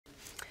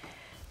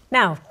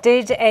Now,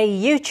 did a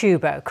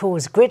YouTuber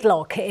cause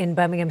gridlock in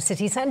Birmingham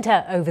city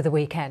centre over the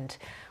weekend?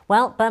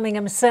 Well,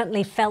 Birmingham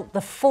certainly felt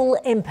the full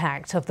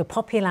impact of the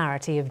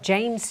popularity of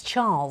James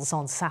Charles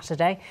on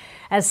Saturday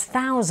as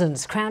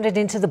thousands crowded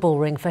into the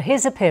Bullring for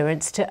his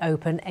appearance to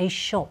open a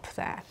shop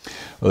there.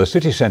 Well, the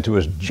city centre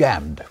was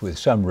jammed, with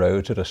some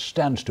roads at a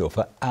standstill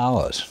for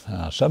hours.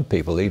 Some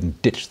people even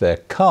ditched their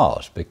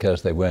cars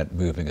because they weren't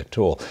moving at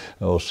all.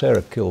 Well,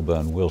 Sarah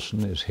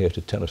Kilburn-Wilson is here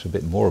to tell us a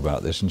bit more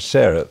about this. And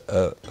Sarah,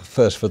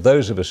 first, for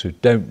those of us who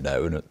don't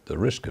know, and at the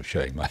risk of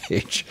showing my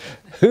age,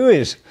 who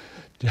is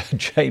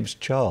James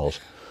Charles?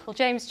 Well,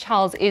 James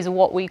Charles is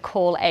what we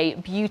call a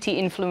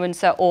beauty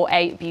influencer or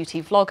a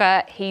beauty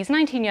vlogger. He's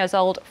 19 years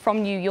old,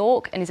 from New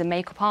York, and is a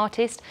makeup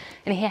artist.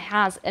 And he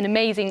has an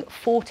amazing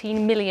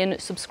 14 million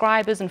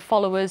subscribers and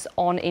followers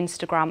on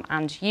Instagram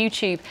and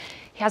YouTube.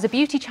 He has a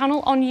beauty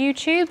channel on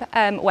YouTube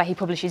where he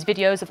publishes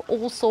videos of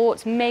all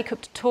sorts,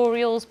 makeup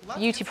tutorials,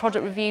 beauty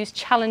product reviews,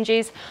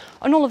 challenges,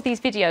 and all of these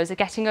videos are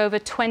getting over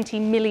 20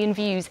 million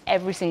views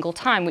every single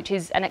time, which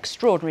is an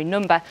extraordinary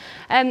number.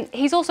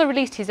 He's also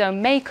released his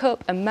own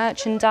makeup and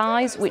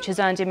merchandise, which has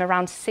earned him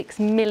around $6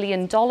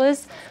 million,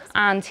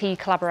 and he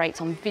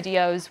collaborates on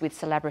videos with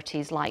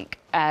celebrities like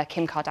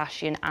Kim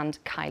Kardashian and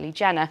Kylie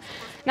Jenner.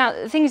 Now,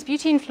 the thing is,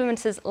 beauty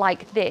influencers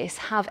like this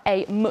have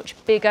a much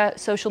bigger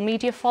social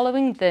media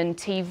following than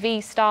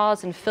TV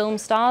stars and film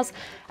stars,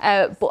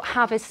 but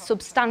have a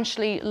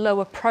substantially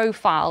lower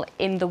profile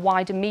in the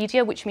wider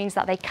media, which means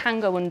that they can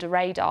go under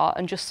radar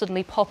and just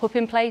suddenly pop up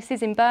in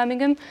places in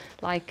Birmingham,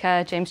 like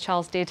James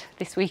Charles did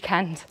this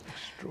weekend.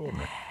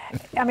 Extraordinary.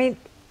 I mean,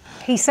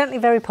 he's certainly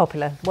very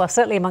popular, well,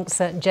 certainly amongst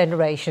certain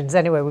generations.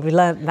 Anyway, we've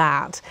learnt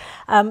that.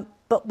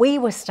 But we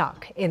were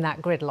stuck in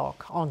that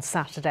gridlock on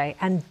Saturday.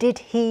 And did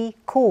he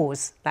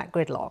cause that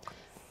gridlock?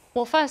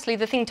 Well, firstly,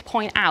 the thing to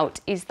point out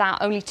is that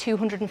only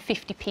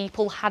 250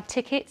 people had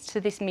tickets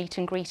to this meet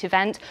and greet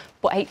event,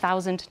 but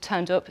 8,000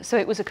 turned up. So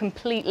it was a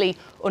completely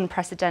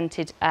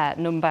unprecedented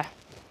number.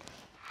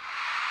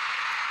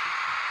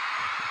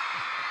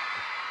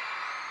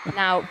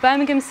 Now,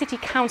 Birmingham City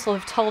Council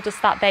have told us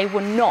that they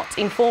were not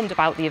informed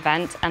about the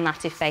event, and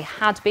that if they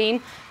had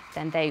been,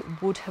 then they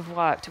would have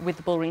worked with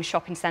the Bullring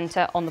Shopping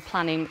Centre on the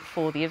planning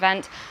for the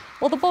event.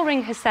 Well, the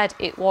Bullring has said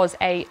it was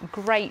a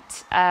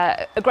great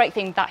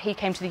thing that he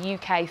came to the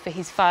UK for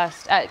his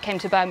first, came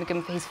to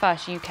Birmingham for his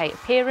first UK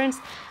appearance,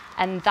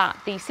 and that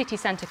the city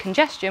centre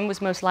congestion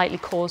was most likely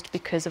caused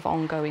because of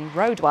ongoing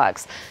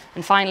roadworks.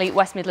 And finally,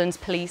 West Midlands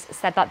Police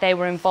said that they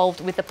were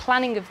involved with the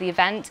planning of the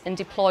event and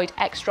deployed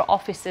extra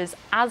officers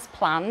as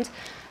planned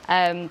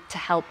to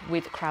help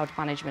with crowd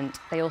management.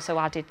 They also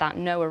added that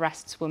no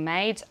arrests were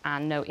made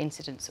and no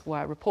incidents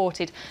were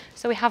reported.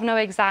 So we have no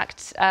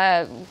exact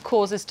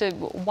cause as to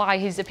why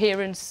his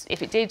appearance,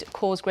 if it did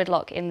cause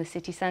gridlock in the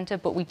city centre,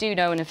 but we do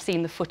know and have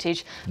seen the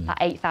footage that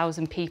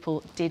 8,000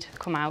 people did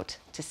come out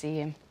to see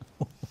him.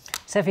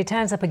 So if he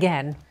turns up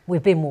again,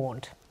 we've been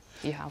warned.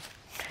 You have.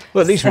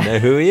 Well, at least we know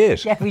who he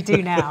is. Yeah, we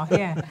do now,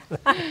 yeah.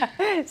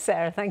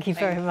 Sarah, thank you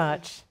very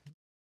much.